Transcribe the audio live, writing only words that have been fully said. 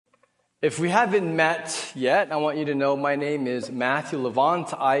If we haven't met yet, I want you to know my name is Matthew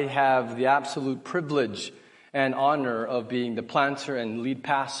Levant. I have the absolute privilege and honor of being the planter and lead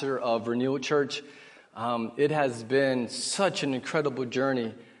pastor of Renewal Church. It has been such an incredible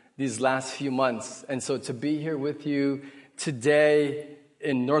journey these last few months. And so to be here with you today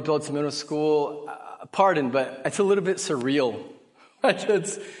in North Belton Middle School, pardon, but it's a little bit surreal.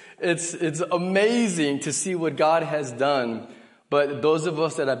 It's amazing to see what God has done. But those of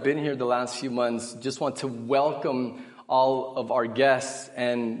us that have been here the last few months just want to welcome all of our guests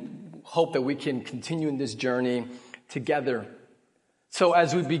and hope that we can continue in this journey together. So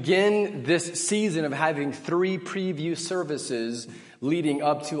as we begin this season of having 3 preview services leading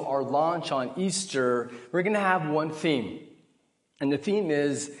up to our launch on Easter, we're going to have one theme. And the theme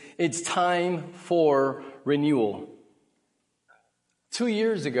is, it's time for renewal. 2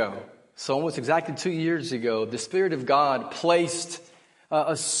 years ago, so almost exactly 2 years ago, the Spirit of God placed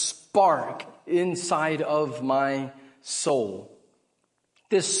a spark inside of my soul.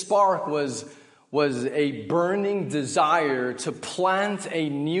 This spark was a burning desire to plant a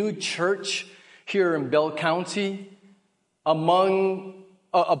new church here in Bell County among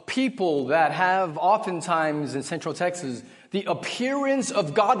a people that have oftentimes in Central Texas the appearance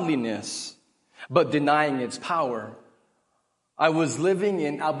of godliness, but denying its power. I was living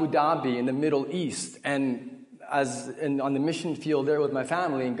in Abu Dhabi in the Middle East and on the mission field there with my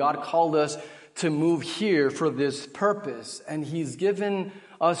family, and God called us to move here for this purpose. And He's given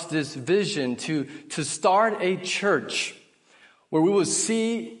us this vision to start a church where we will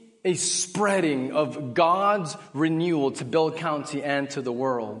see a spreading of God's renewal to Bell County and to the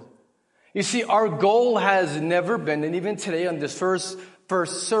world. You see, our goal has never been, and even today on this first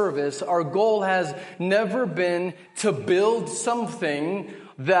service, our goal has never been to build something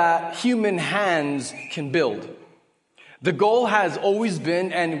that human hands can build. The goal has always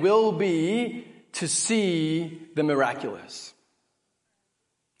been and will be to see the miraculous.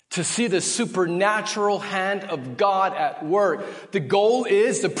 To see the supernatural hand of God at work. The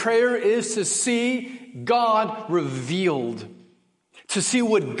prayer is to see God revealed. To see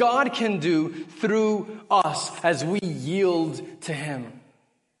what God can do through us as we yield to Him.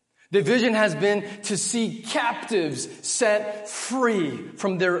 The vision has been to see captives set free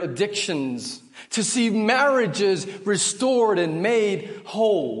from their addictions. To see marriages restored and made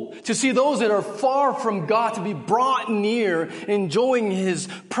whole. To see those that are far from God to be brought near, enjoying His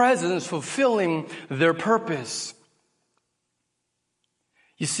presence, fulfilling their purpose.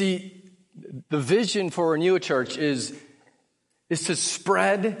 You see, the vision for Renewal Church is to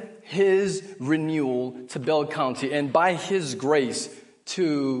spread His renewal to Bell County and by His grace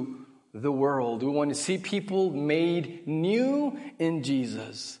to the world. We want to see people made new in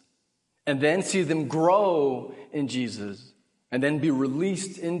Jesus and then see them grow in Jesus and then be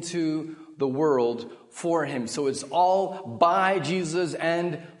released into the world for Him. So it's all by Jesus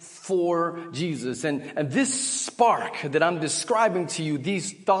and for Jesus. And this spark that I'm describing to you,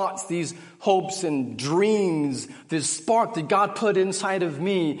 these thoughts, these hopes and dreams, this spark that God put inside of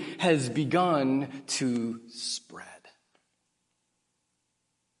me has begun to spread.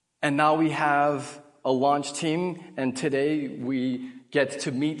 And now we have a launch team, and today we get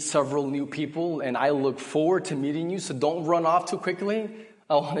to meet several new people, and I look forward to meeting you, so don't run off too quickly.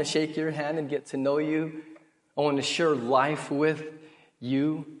 I want to shake your hand and get to know you. I want to share life with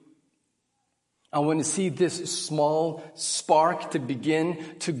you. I want to see this small spark to begin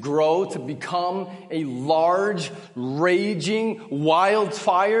to grow, to become a large, raging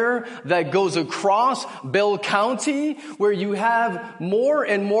wildfire that goes across Bell County, where you have more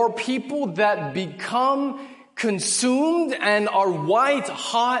and more people that become consumed and are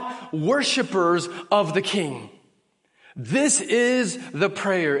white-hot worshipers of the King. This is the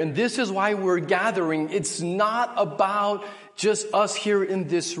prayer, and this is why we're gathering. It's not about just us here in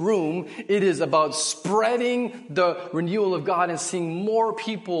this room. It is about spreading the renewal of God and seeing more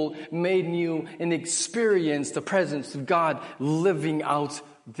people made new and experience the presence of God living out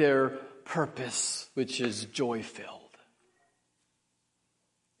their purpose, which is joy-filled.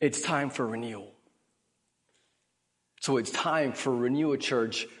 It's time for renewal. So it's time for Renewal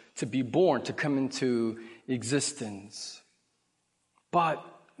Church to be born, to come into existence. But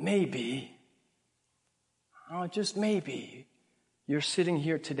maybe, just maybe, you're sitting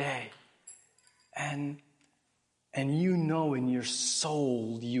here today and you know in your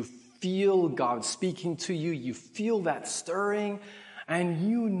soul, you feel God speaking to you, you feel that stirring, and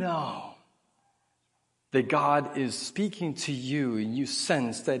you know that God is speaking to you, and you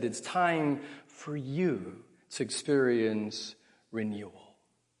sense that it's time for you to experience renewal.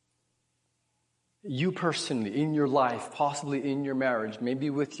 You personally, in your life, possibly in your marriage, maybe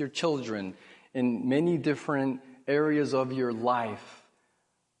with your children, in many different areas of your life,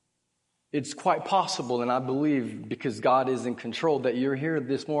 it's quite possible, and I believe because God is in control, that you're here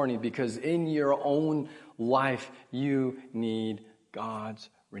this morning because in your own life, you need God's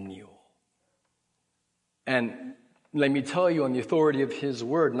renewal. And let me tell you on the authority of His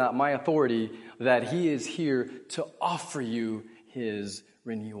Word, not my authority, that He is here to offer you His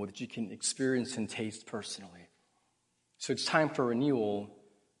renewal that you can experience and taste personally. So it's time for renewal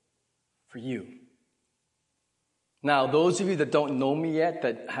for you. Now, those of you that don't know me yet,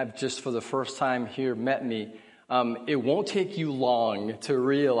 that have just for the first time here met me, it won't take you long to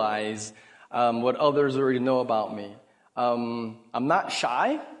realize what others already know about me. I'm not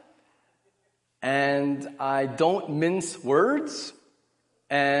shy, and I don't mince words.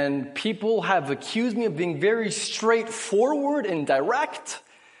 And people have accused me of being very straightforward and direct.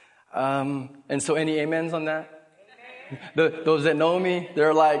 And so any amens on that? Those that know me,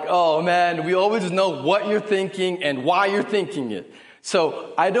 they're like, oh man, we always know what you're thinking and why you're thinking it.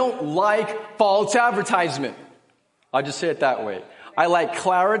 So I don't like false advertisement. I'll just say it that way. I like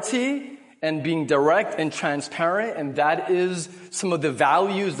clarity and being direct and transparent, and that is some of the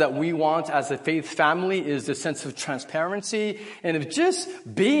values that we want as a faith family, is the sense of transparency and of just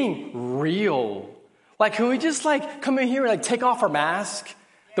being real. Like, can we just come in here and take off our mask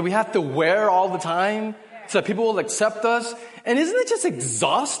that we have to wear all the time so that people will accept us? And isn't it just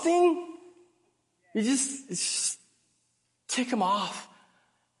exhausting? It's just take them off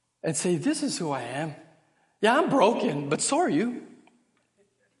and say, this is who I am. Yeah, I'm broken, but so are you.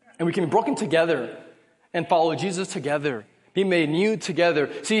 And we can be broken together and follow Jesus together. Be made new together.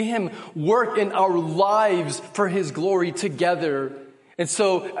 See Him work in our lives for His glory together. And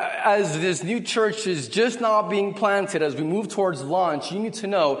so as this new church is just now being planted, as we move towards launch, you need to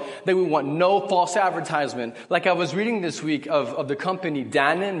know that we want no false advertisement. Like I was reading this week of the company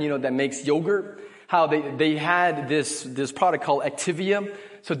Dannon, that makes yogurt, how they had this product called Activia.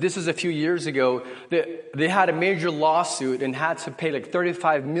 So this is a few years ago. They had a major lawsuit and had to pay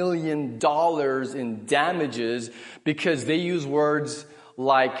 $35 million in damages because they use words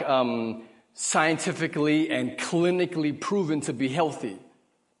like scientifically and clinically proven to be healthy.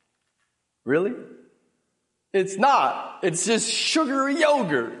 Really? It's not. It's just sugary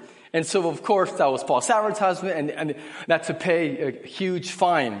yogurt. And so, of course, that was false advertisement and that to pay a huge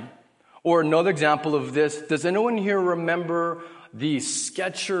fine. Or another example of this, does anyone here remember the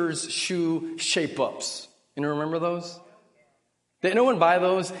Skechers shoe shape-ups? You remember those? Did anyone buy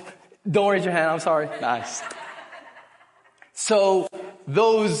those? Don't raise your hand, I'm sorry. Nice. So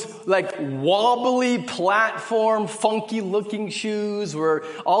those wobbly platform, funky looking shoes where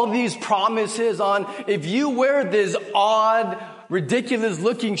all of these promises on, if you wear this odd, ridiculous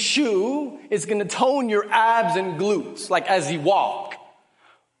looking shoe, it's going to tone your abs and glutes, as you walk.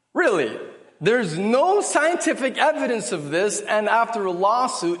 Really? There's no scientific evidence of this, and after a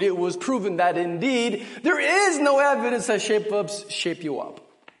lawsuit, it was proven that indeed, there is no evidence that shape-ups shape you up.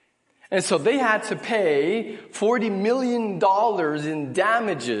 And so they had to pay $40 million in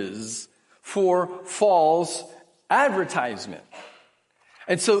damages for false advertisement.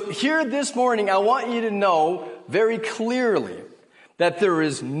 And so here this morning, I want you to know very clearly that there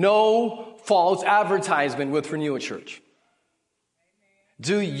is no false advertisement with Renewal Church.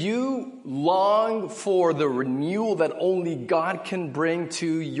 Do you long for the renewal that only God can bring to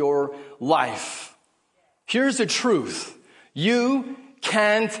your life? Here's the truth. You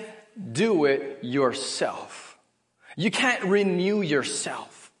can't do it yourself. You can't renew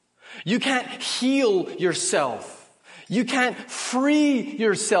yourself. You can't heal yourself. You can't free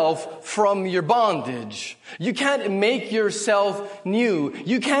yourself from your bondage. You can't make yourself new.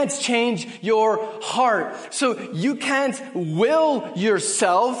 You can't change your heart. So you can't will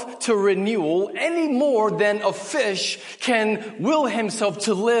yourself to renewal any more than a fish can will himself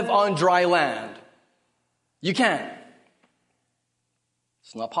to live on dry land. You can't.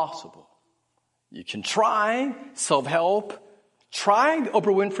 It's not possible. You can try self-help. Try the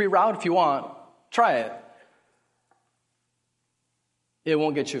Oprah Winfrey route if you want. Try it. It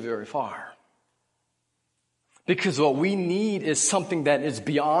won't get you very far. Because what we need is something that is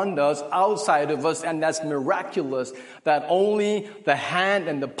beyond us, outside of us, and that's miraculous, that only the hand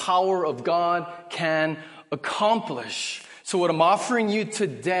and the power of God can accomplish. So what I'm offering you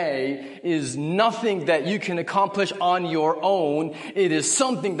today is nothing that you can accomplish on your own. It is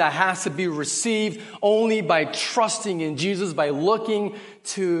something that has to be received only by trusting in Jesus, by looking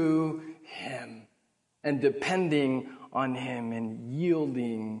to Him and depending on Him and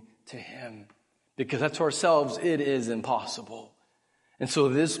yielding to Him. Because that's to ourselves, it is impossible. And so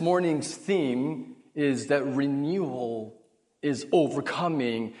this morning's theme is that renewal is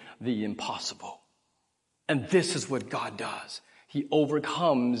overcoming the impossible. And this is what God does. He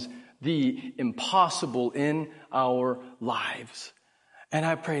overcomes the impossible in our lives. And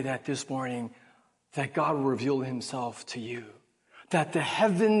I pray that this morning that God will reveal himself to you, that the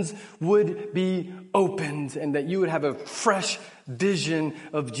heavens would be opened and that you would have a fresh vision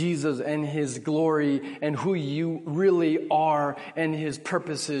of Jesus and his glory and who you really are and his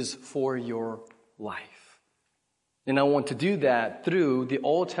purposes for your life. And I want to do that through the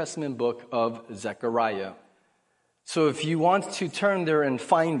Old Testament book of Zechariah. So if you want to turn there and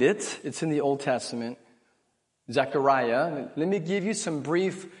find it, it's in the Old Testament. Zechariah. Let me give you some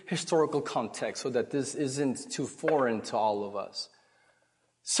brief historical context so that this isn't too foreign to all of us.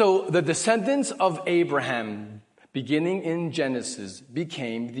 So the descendants of Abraham, beginning in Genesis,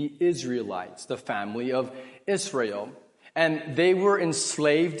 became the Israelites, the family of Israel. And they were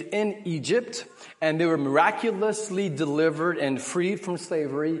enslaved in Egypt, and they were miraculously delivered and freed from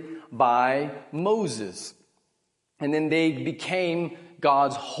slavery by Moses. And then they became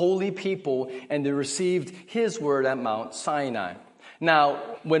God's holy people, and they received his word at Mount Sinai. Now,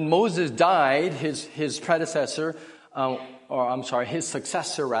 when Moses died, his successor,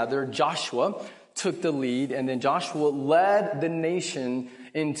 Joshua, took the lead, and then Joshua led the nation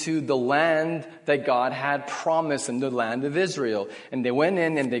into the land that God had promised in the land of Israel. And they went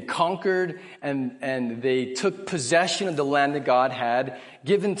in and they conquered and they took possession of the land that God had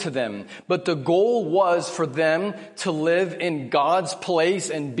given to them. But the goal was for them to live in God's place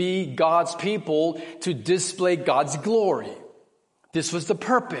and be God's people, to display God's glory. This was the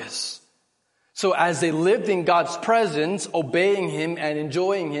purpose. So as they lived in God's presence, obeying him and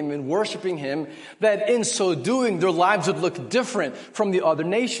enjoying him and worshiping him, that in so doing, their lives would look different from the other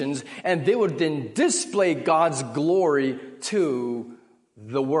nations, and they would then display God's glory to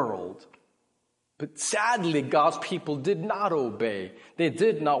the world. But sadly, God's people did not obey. They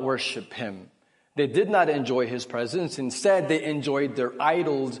did not worship him. They did not enjoy his presence. Instead, they enjoyed their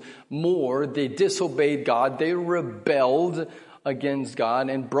idols more. They disobeyed God. They rebelled against God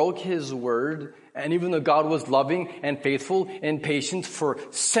and broke his word. And even though God was loving and faithful and patient for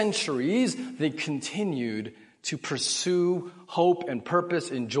centuries, they continued to pursue hope and purpose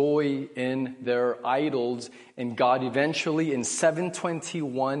and joy in their idols. And God eventually, in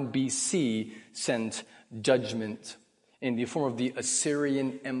 721 BC, sent judgment in the form of the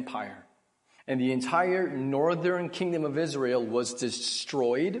Assyrian Empire. And the entire northern kingdom of Israel was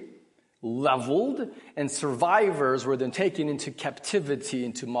destroyed, leveled, and survivors were then taken into captivity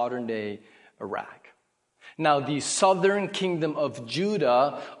into modern-day Iraq. Now, the southern kingdom of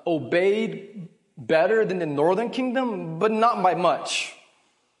Judah obeyed better than the northern kingdom, but not by much.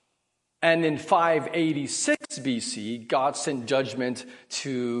 And in 586 BC, God sent judgment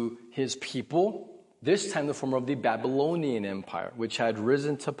to his people, this time in the form of the Babylonian Empire, which had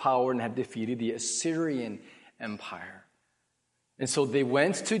risen to power and had defeated the Assyrian Empire. And so they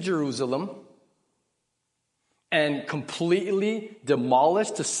went to Jerusalem and completely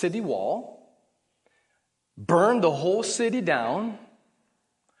demolished the city wall, burned the whole city down.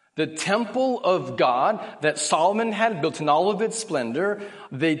 The temple of God that Solomon had built in all of its splendor,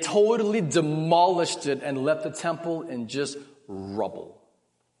 they totally demolished it and left the temple in just rubble.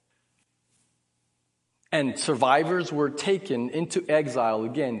 And survivors were taken into exile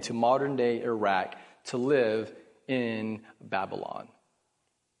again to modern-day Iraq to live in Babylon.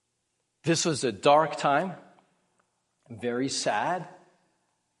 This was a dark time, very sad.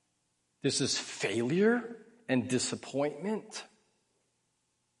 This is failure and disappointment.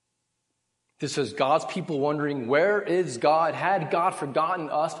 This is God's people wondering, where is God? Had God forgotten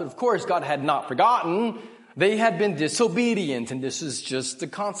us? But of course, God had not forgotten. They had been disobedient, and this is just the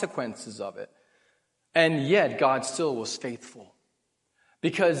consequences of it. And yet, God still was faithful.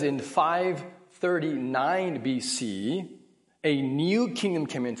 Because in 539 BC, a new kingdom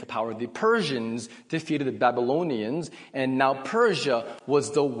came into power. The Persians defeated the Babylonians, and now Persia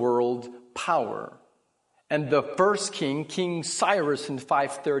was the world power. And the first king, King Cyrus in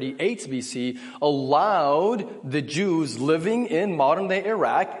 538 BC, allowed the Jews living in modern-day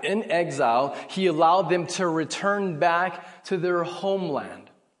Iraq in exile, he allowed them to return back to their homeland,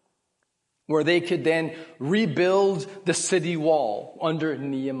 where they could then rebuild the city wall under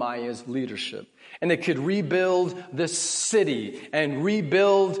Nehemiah's leadership. And they could rebuild the city and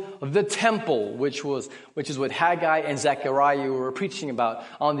rebuild the temple, which is what Haggai and Zechariah were preaching about,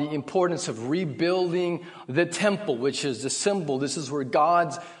 on the importance of rebuilding the temple, which is the symbol. This is where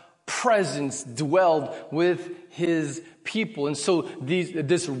God's presence dwelled with his people. And so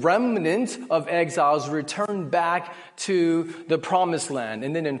this remnant of exiles returned back to the promised land.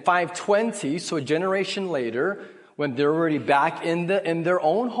 And then in 520, so a generation later, when they're already back in their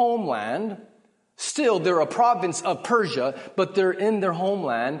own homeland, still they're a province of Persia, but they're in their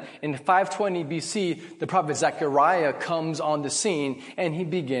homeland. In 520 BC, the prophet Zechariah comes on the scene and he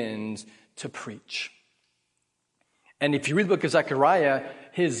begins to preach. And if you read the book of Zechariah,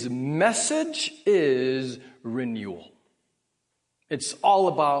 his message is renewal. It's all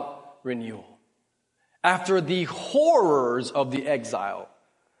about renewal. After the horrors of the exile,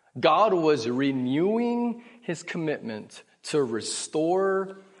 God was renewing his commitment to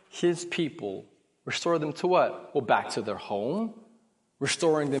restore his people. Restore them to what? Well, back to their home,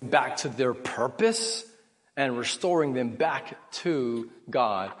 restoring them back to their purpose, and restoring them back to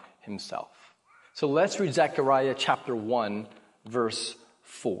God himself. So let's read Zechariah chapter 1, verse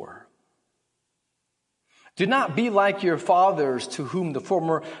 4. Do not be like your fathers to whom the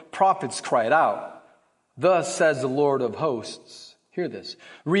former prophets cried out. Thus says the Lord of hosts. Hear this.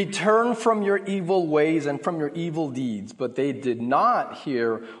 Return from your evil ways and from your evil deeds. But they did not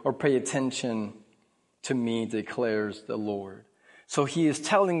hear or pay attention to me, declares the Lord. So he is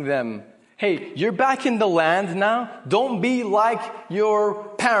telling them, hey, you're back in the land now. Don't be like your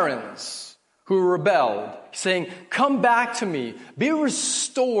parents who rebelled. He's saying, come back to me. Be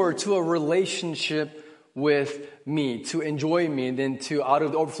restored to a relationship with me, to enjoy me, and then to, out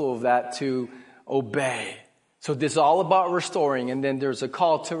of the overflow of that, to obey. So this is all about restoring, and then there's a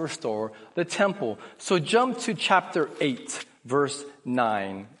call to restore the temple. So jump to chapter 8, verse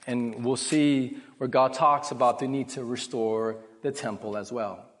 9, and we'll see where God talks about the need to restore the temple as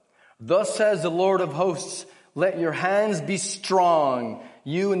well. Thus says the Lord of hosts, let your hands be strong.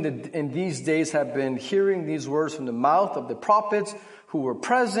 You in these days have been hearing these words from the mouth of the prophets who were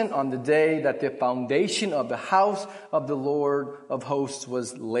present on the day that the foundation of the house of the Lord of hosts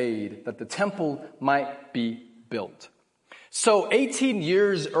was laid, that the temple might be built. So 18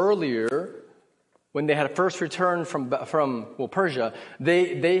 years earlier, when they had first returned from Persia,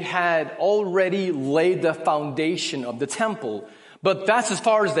 they had already laid the foundation of the temple. But that's as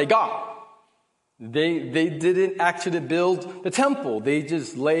far as they got. They didn't actually build the temple. They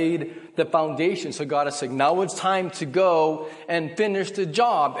just laid the foundation. So God is saying, now it's time to go and finish the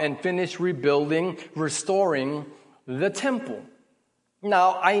job and finish rebuilding, restoring the temple.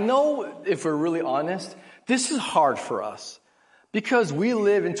 Now, I know if we're really honest, this is hard for us because we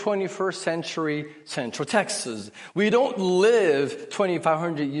live in 21st century Central Texas. We don't live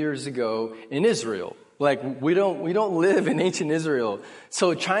 2,500 years ago in Israel. Like, we don't live in ancient Israel.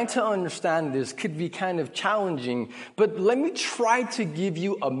 So trying to understand this could be kind of challenging. But let me try to give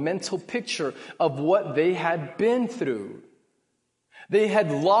you a mental picture of what they had been through. They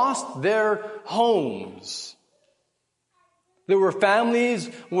had lost their homes. There were families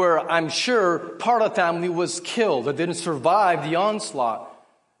where I'm sure part of the family was killed that didn't survive the onslaught.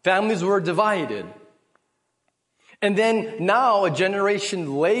 Families were divided. And then now, a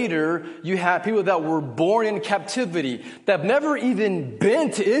generation later, you have people that were born in captivity that have never even been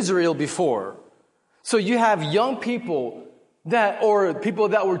to Israel before. So you have young people or people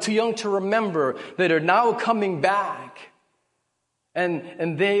that were too young to remember that are now coming back.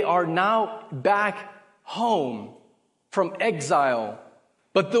 And they are now back home from exile.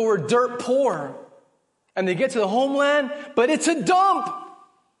 But they were dirt poor. And they get to the homeland, but it's a dump.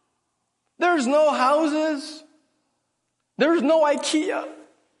 There's no houses. There's no IKEA.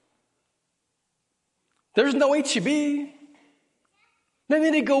 There's no H-E-B.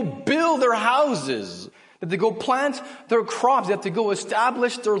 Then they go build their houses. They have to go plant their crops. They have to go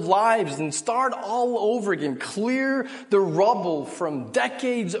establish their lives and start all over again. Clear the rubble from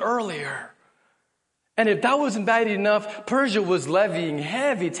decades earlier. And if that wasn't bad enough, Persia was levying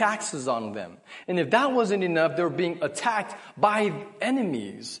heavy taxes on them. And if that wasn't enough, they were being attacked by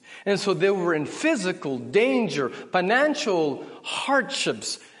enemies. And so they were in physical danger, financial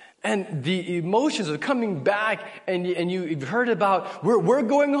hardships, and the emotions of coming back. And you've heard about, we're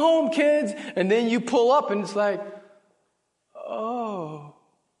going home, kids. And then you pull up and it's like, oh,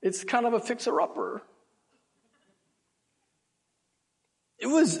 it's kind of a fixer-upper. It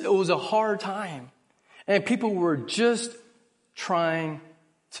was a hard time. And people were just trying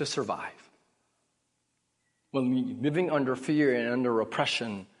to survive. When living under fear and under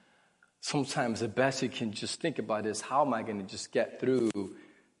oppression, sometimes the best you can just think about is, how am I going to just get through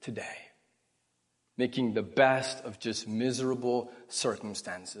today? Making the best of just miserable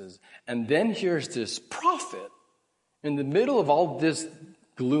circumstances. And then here's this prophet in the middle of all this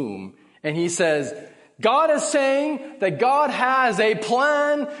gloom, and he says, God is saying that God has a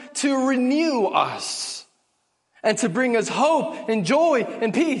plan to renew us and to bring us hope and joy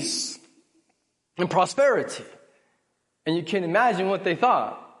and peace and prosperity. And you can imagine what they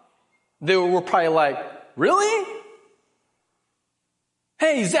thought. They were probably like, really?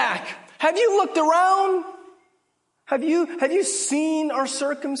 Hey, Zach, have you looked around? Have you seen our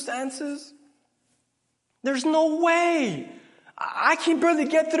circumstances? There's no way. I can barely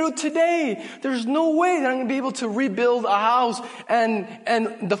get through today. There's no way that I'm going to be able to rebuild a house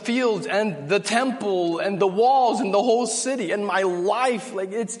and the fields and the temple and the walls and the whole city and my life.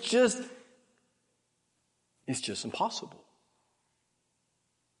 Like, it's just impossible.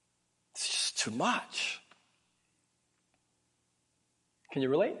 It's just too much. Can you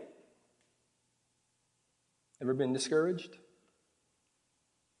relate? Ever been discouraged?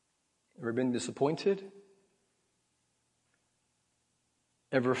 Ever been disappointed?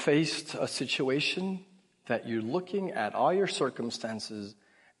 Ever faced a situation that you're looking at all your circumstances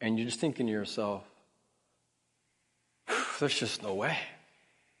and you're just thinking to yourself, there's just no way.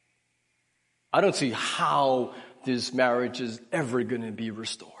 I don't see how this marriage is ever going to be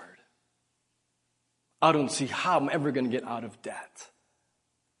restored. I don't see how I'm ever going to get out of debt.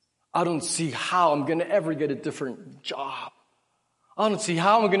 I don't see how I'm going to ever get a different job. I don't see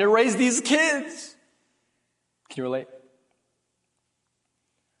how I'm going to raise these kids. Can you relate?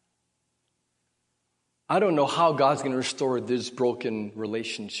 I don't know how God's going to restore this broken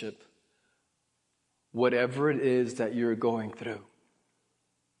relationship. Whatever it is that you're going through.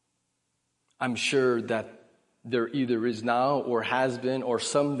 I'm sure that there either is now or has been or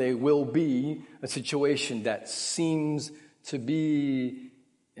someday will be a situation that seems to be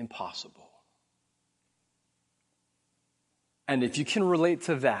impossible. And if you can relate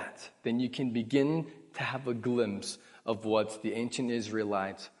to that, then you can begin to have a glimpse of what the ancient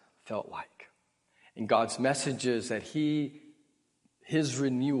Israelites felt like. And God's message is that His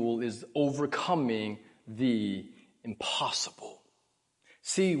renewal is overcoming the impossible.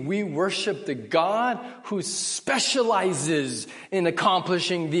 See, we worship the God who specializes in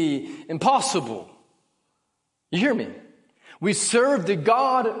accomplishing the impossible. You hear me? We serve the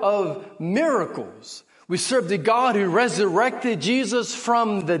God of miracles. We serve the God who resurrected Jesus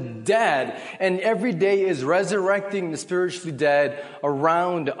from the dead and every day is resurrecting the spiritually dead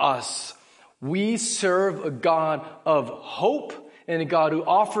around us. We serve a God of hope and a God who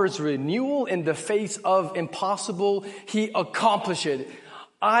offers renewal in the face of impossible. He accomplished it.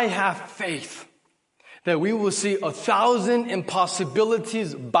 I have faith that we will see 1,000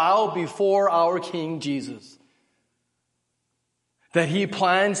 impossibilities bow before our King Jesus. That He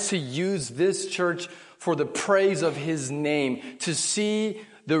plans to use this church for the praise of His name, to see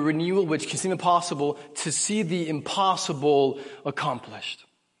the renewal which can seem impossible, to see the impossible accomplished.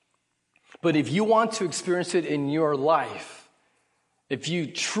 But if you want to experience it in your life, if you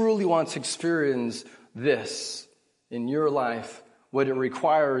truly want to experience this in your life, what it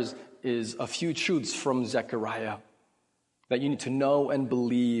requires is a few truths from Zechariah that you need to know and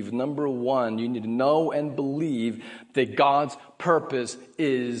believe. Number one, you need to know and believe that God's purpose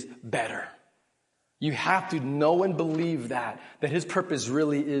is better. You have to know and believe that His purpose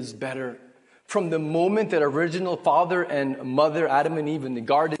really is better. From the moment that original father and mother, Adam and Eve in the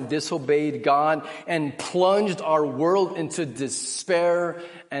garden, disobeyed God and plunged our world into despair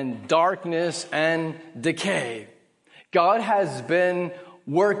and darkness and decay, God has been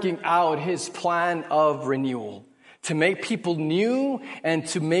working out His plan of renewal to make people new and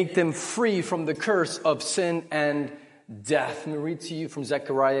to make them free from the curse of sin and death. Let me read to you from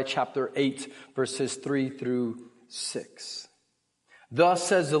Zechariah chapter 8, verses 3 through 6. Thus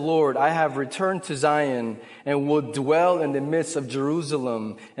says the Lord, I have returned to Zion and will dwell in the midst of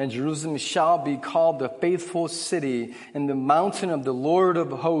Jerusalem, and Jerusalem shall be called the faithful city and the mountain of the Lord of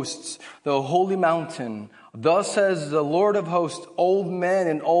hosts, the holy mountain. Thus says the Lord of hosts, old men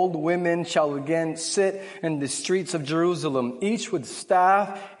and old women shall again sit in the streets of Jerusalem, each with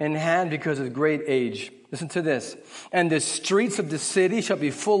staff in hand because of great age. Listen to this. And the streets of the city shall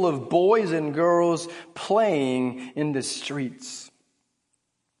be full of boys and girls playing in the streets.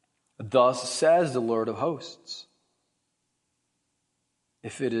 Thus says the Lord of hosts.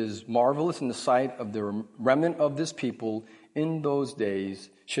 If it is marvelous in the sight of the remnant of this people in those days,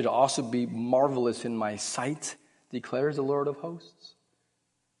 should it also be marvelous in my sight, declares the Lord of hosts.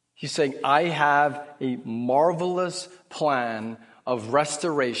 He's saying, I have a marvelous plan of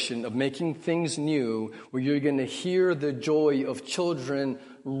restoration, of making things new, where you're going to hear the joy of children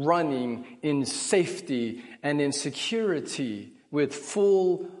running in safety and in security with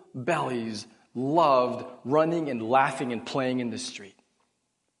full bellies, loved, running and laughing and playing in the street.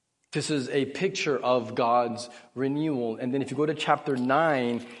 This is a picture of God's renewal. And then if you go to chapter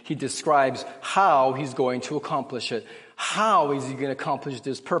 9, he describes how he's going to accomplish it. How is he going to accomplish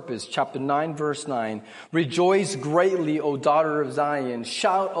this purpose? Chapter 9, verse 9. Rejoice greatly, O daughter of Zion.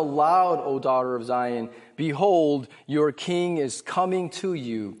 Shout aloud, O daughter of Zion. Behold, your king is coming to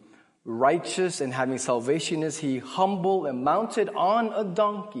you. Righteous and having salvation is he, humble and mounted on a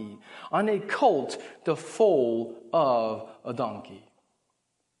donkey, on a colt, the foal of a donkey.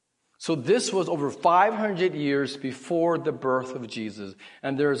 So this was over 500 years before the birth of Jesus.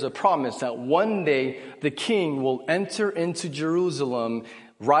 And there is a promise that one day the king will enter into Jerusalem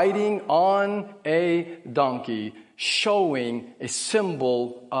riding on a donkey, showing a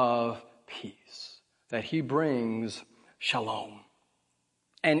symbol of peace, that he brings shalom.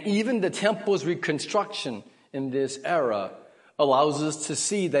 And even the temple's reconstruction in this era allows us to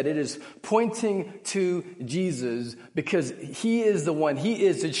see that it is pointing to Jesus, because he is the one, he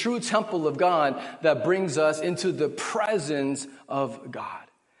is the true temple of God that brings us into the presence of God.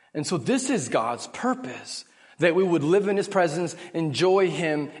 And so this is God's purpose, that we would live in his presence, enjoy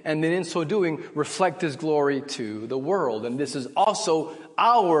him, and then in so doing, reflect his glory to the world. And this is also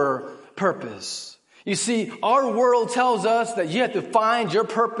our purpose. You see, our world tells us that you have to find your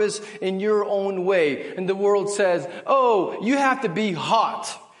purpose in your own way. And the world says, oh, you have to be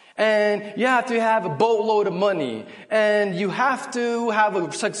hot. And you have to have a boatload of money. And you have to have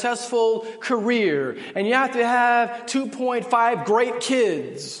a successful career. And you have to have 2.5 great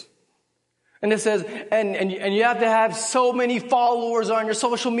kids. And it says, and you have to have so many followers on your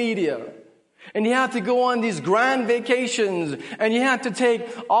social media. And you have to go on these grand vacations, and you have to take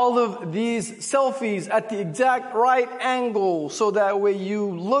all of these selfies at the exact right angle so that way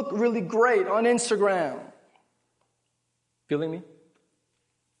you look really great on Instagram. Feeling me?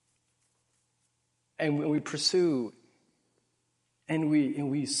 And when we pursue, and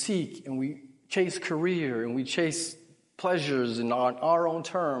we seek, and we chase career, and we chase pleasures and on our own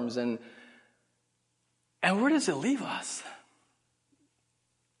terms, and where does it leave us?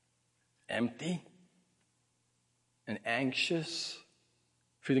 Empty and anxious,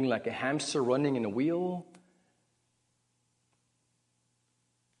 feeling like a hamster running in a wheel,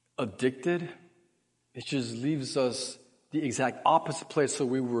 addicted. It just leaves us the exact opposite place that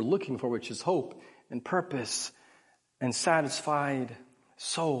we were looking for, which is hope and purpose and satisfied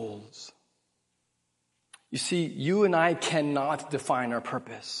souls. You see, you and I cannot define our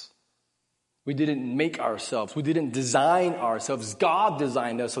purpose. We didn't make ourselves. We didn't design ourselves. God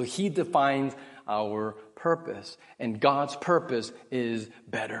designed us, so he defines our purpose. And God's purpose is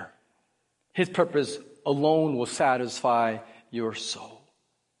better. His purpose alone will satisfy your soul.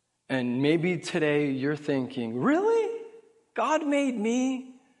 And maybe today you're thinking, really? God made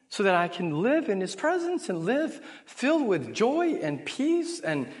me so that I can live in his presence and live filled with joy and peace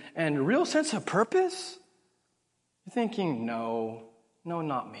and real sense of purpose? You're thinking, no,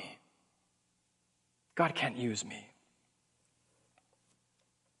 not me. God can't use me.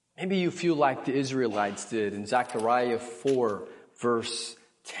 Maybe you feel like the Israelites did in Zechariah 4, verse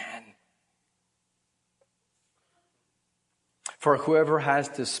 10. For whoever has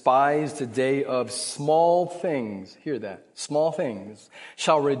despised the day of small things, hear that, small things,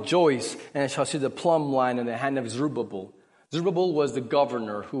 shall rejoice and shall see the plumb line in the hand of Zerubbabel. Zerubbabel was the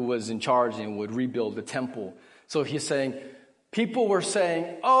governor who was in charge and would rebuild the temple. So he's saying, people were saying,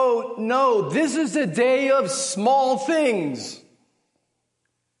 oh, no, this is a day of small things.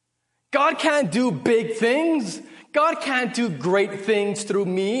 God can't do big things. God can't do great things through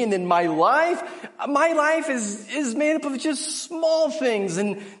me and in my life. My life is made up of just small things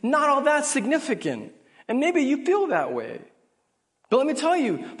and not all that significant. And maybe you feel that way. But let me tell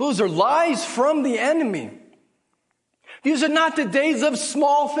you, those are lies from the enemy. These are not the days of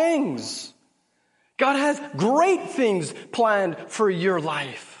small things. God has great things planned for your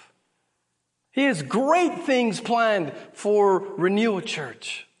life. He has great things planned for Renewal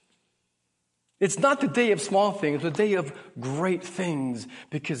Church. It's not the day of small things, but the day of great things,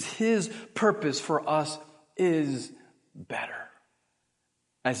 because his purpose for us is better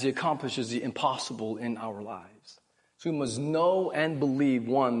as he accomplishes the impossible in our lives. So we must know and believe,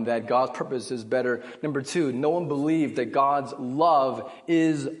 one, that God's purpose is better. Number two, know and believe that God's love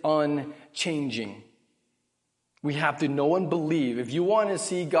is unchanging. We have to know and believe. If you want to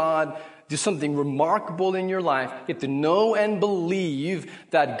see God do something remarkable in your life, you have to know and believe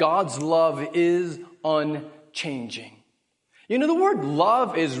that God's love is unchanging. You know, the word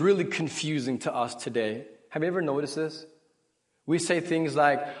love is really confusing to us today. Have you ever noticed this? We say things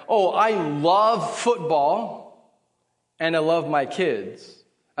like, oh, I love football and I love my kids,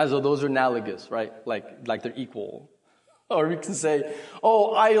 as though those are analogous, right? Like they're equal. Or we can say,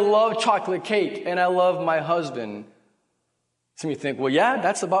 oh, I love chocolate cake and I love my husband. So you think, well, yeah,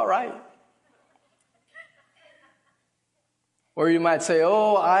 that's about right. Or you might say,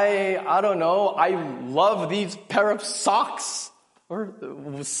 oh, I don't know, I love these pair of socks. Or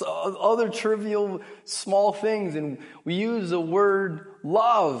other trivial small things. And we use the word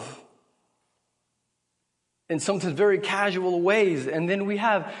love in sometimes very casual ways. And then we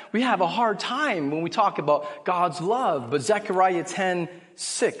have a hard time when we talk about God's love. But Zechariah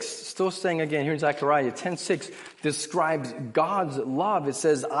 10:6, still saying again here in Zechariah 10:6, describes God's love. It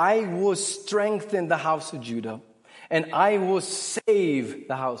says, I will strengthen the house of Judah, and I will save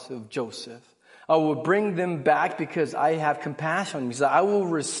the house of Joseph. I will bring them back because I have compassion on them. He said, I will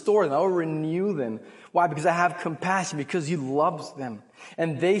restore them. I will renew them. Why? Because I have compassion, because He loves them.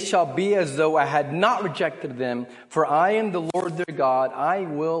 And they shall be as though I had not rejected them, for I am the Lord their God. I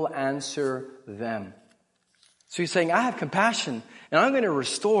will answer them. So He's saying, I have compassion, and I'm going to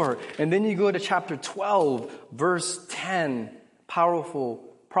restore. And then you go to chapter 12, verse 10, powerful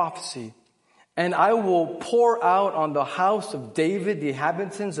prophecy. And I will pour out on the house of David, the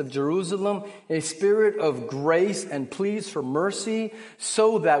inhabitants of Jerusalem, a spirit of grace and pleas for mercy,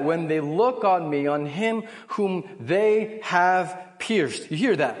 so that when they look on me, on Him whom they have pierced. You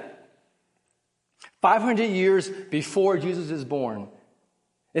hear that? 500 years before Jesus is born,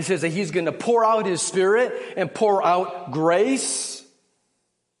 it says that He's going to pour out His Spirit and pour out grace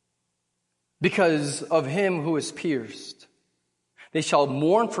because of Him who is pierced. They shall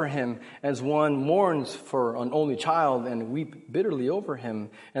mourn for him as one mourns for an only child, and weep bitterly over him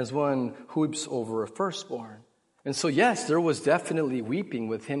as one who weeps over a firstborn. And so, yes, there was definitely weeping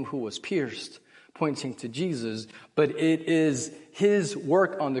with Him who was pierced, pointing to Jesus, but it is His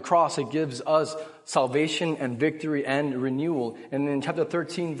work on the cross that gives us salvation and victory and renewal. And in chapter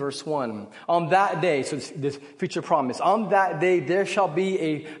 13, verse 1, on that day, so this future promise, on that day there shall be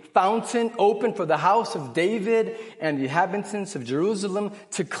a fountain open for the house of David and the inhabitants of Jerusalem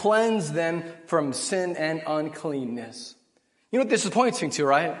to cleanse them from sin and uncleanness. You know what this is pointing to,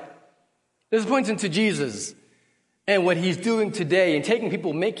 right? This is pointing to Jesus and what He's doing today, and taking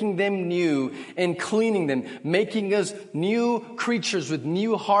people, making them new, and cleaning them, making us new creatures with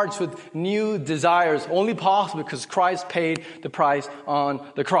new hearts, with new desires, only possible because Christ paid the price on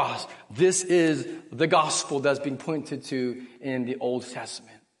the cross. This is the gospel that's being pointed to in the Old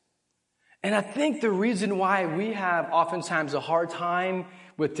Testament. And I think the reason why we have oftentimes a hard time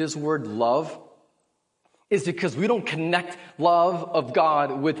with this word love is because we don't connect love of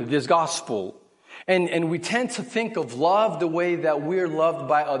God with this gospel. And we tend to think of love the way that we're loved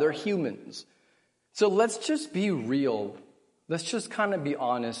by other humans. So let's just be real. Let's just kind of be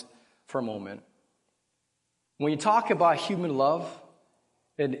honest for a moment. When you talk about human love,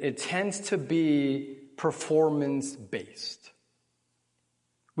 it tends to be performance-based.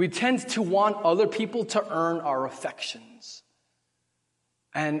 We tend to want other people to earn our affections.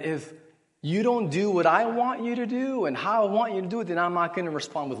 And if you don't do what I want you to do and how I want you to do it, then I'm not going to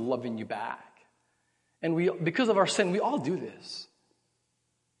respond with loving you back. And because of our sin, we all do this.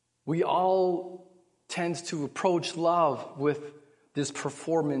 We all tend to approach love with this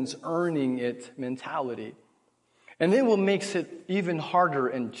performance, earning it mentality. And then what makes it even harder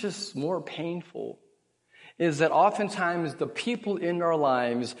and just more painful is that oftentimes the people in our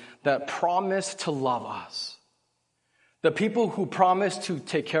lives that promise to love us, the people who promise to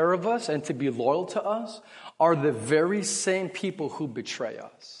take care of us and to be loyal to us, are the very same people who betray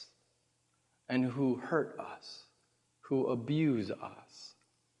us. And who hurt us, who abuse us,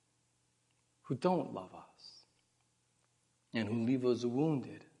 who don't love us, and who leave us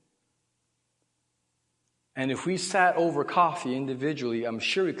wounded. And if we sat over coffee individually, I'm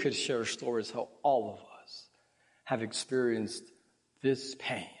sure we could share stories how all of us have experienced this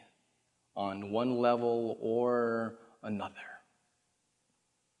pain on one level or another.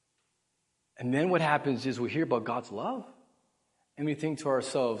 And then what happens is we hear about God's love, and we think to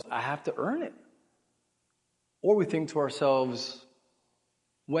ourselves, I have to earn it. Or we think to ourselves,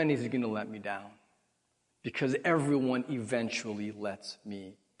 when is He going to let me down? Because everyone eventually lets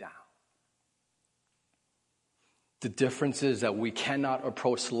me down. The difference is that we cannot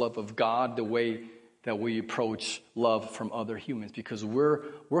approach the love of God the way that we approach love from other humans, because we're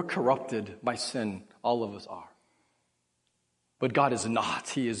corrupted by sin. All of us are. But God is not.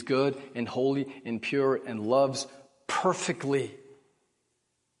 He is good and holy and pure and loves perfectly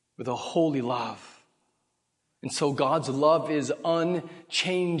with a holy love. And so God's love is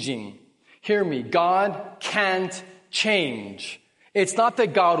unchanging. Hear me, God can't change. It's not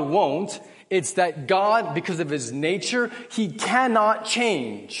that God won't. It's that God, because of His nature, He cannot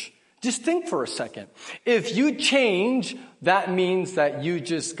change. Just think for a second. If you change, that means that you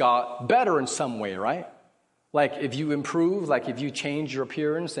just got better in some way, right? Like if you improve, like if you change your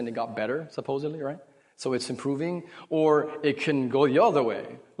appearance, then it got better, supposedly, right? So it's improving. Or it can go the other way.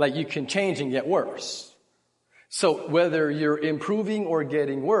 Like you can change and get worse. So whether you're improving or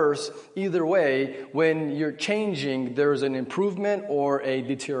getting worse, either way, when you're changing, there's an improvement or a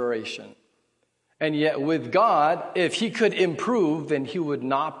deterioration. And yet with God, if he could improve, then he would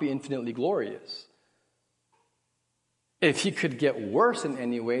not be infinitely glorious. If he could get worse in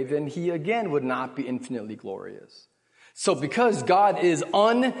any way, then he again would not be infinitely glorious. So because God is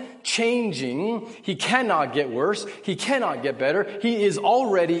unchanging, he cannot get worse, he cannot get better. He is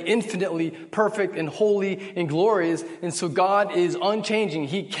already infinitely perfect and holy and glorious. And so God is unchanging.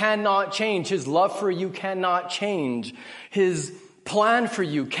 He cannot change. His love for you cannot change. His plan for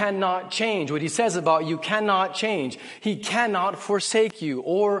you cannot change. What he says about you cannot change. He cannot forsake you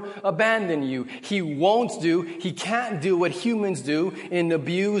or abandon you. He can't do what humans do and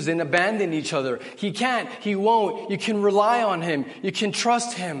abuse and abandon each other. He can't, he won't. You can rely on him. You can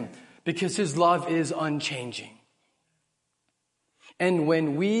trust him because his love is unchanging. And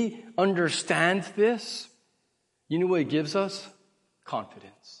when we understand this, you know what it gives us?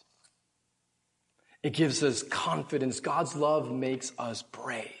 Confidence. It gives us confidence. God's love makes us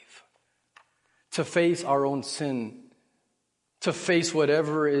brave to face our own sin, to face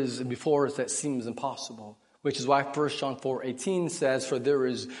whatever is before us that seems impossible, which is why 1 John 4:18 says, "For there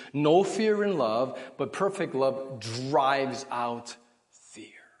is no fear in love, but perfect love drives out fear."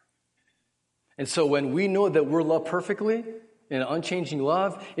 And so when we know that we're loved perfectly in an unchanging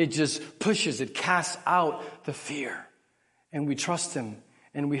love, it just pushes, it casts out the fear. And we trust him,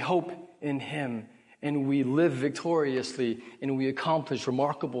 and we hope in him, and we live victoriously, and we accomplish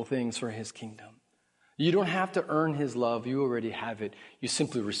remarkable things for his kingdom. You don't have to earn his love. You already have it. You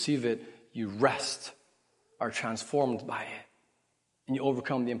simply receive it. You rest, are transformed by it, and you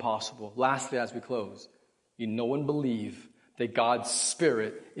overcome the impossible. Lastly, as we close, you know and believe that God's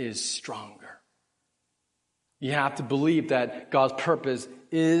Spirit is stronger. You have to believe that God's purpose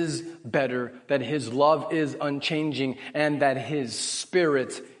is better, that his love is unchanging, and that his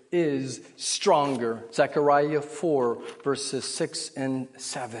Spirit is stronger. Zechariah 4, verses 6 and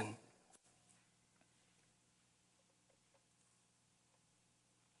 7.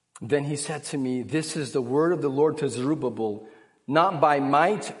 Then he said to me, "This is the word of the Lord to Zerubbabel, not by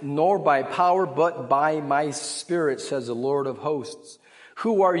might nor by power, but by my Spirit, says the Lord of hosts.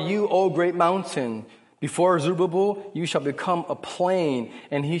 Who are you, O great mountain? Before Zerubbabel, you shall become a plain,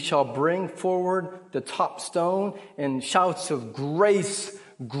 and he shall bring forward the top stone and shouts of grace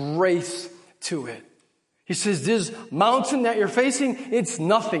to it." He says, this mountain that you're facing, it's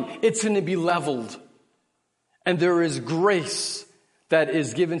nothing. It's going to be leveled. And there is grace that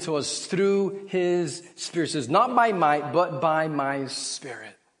is given to us through his Spirit. It says, not by might, but by my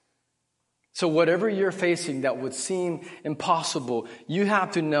Spirit. So whatever you're facing that would seem impossible, you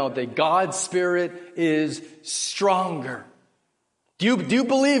have to know that God's Spirit is stronger. Do you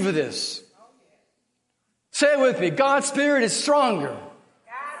believe this? Say it with me. God's Spirit is stronger.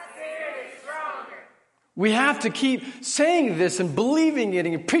 We have to keep saying this and believing it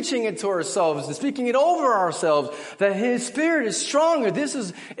and preaching it to ourselves and speaking it over ourselves that his Spirit is stronger. This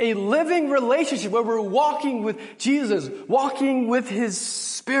is a living relationship where we're walking with Jesus, walking with his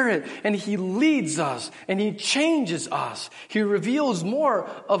Spirit, and he leads us and he changes us. He reveals more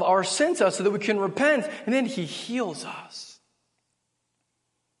of our sin to us so that we can repent, and then he heals us.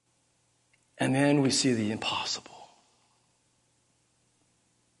 And then we see the impossible.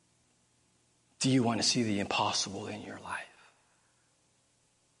 Do you want to see the impossible in your life?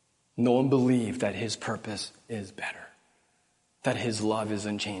 Know and believe that his purpose is better, that his love is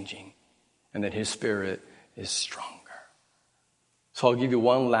unchanging, and that his Spirit is stronger. So I'll give you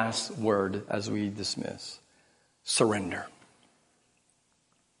one last word as we dismiss. Surrender.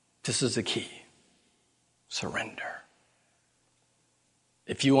 This is the key. Surrender.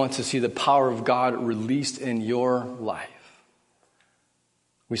 If you want to see the power of God released in your life,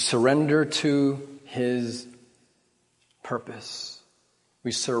 we surrender to his purpose.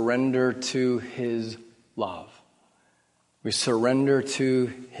 We surrender to his love. We surrender to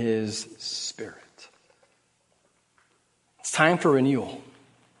his Spirit. It's time for renewal.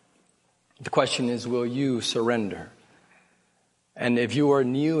 The question is, will you surrender? And if you are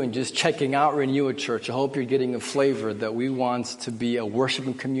new and just checking out Renewal Church, I hope you're getting a flavor that we want to be a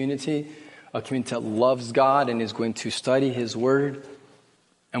worshiping community, a community that loves God and is going to study his word.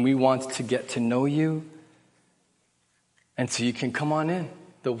 And we want to get to know you. And so you can come on in.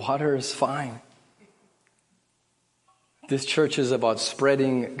 The water is fine. This church is about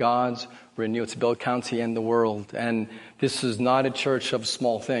spreading God's renewal to Bell County and the world. And this is not a church of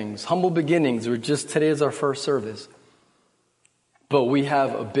small things. Humble beginnings. Today is our first service. But we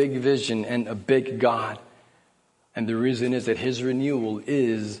have a big vision and a big God. And the reason is that his renewal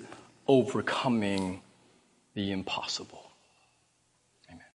is overcoming the impossible.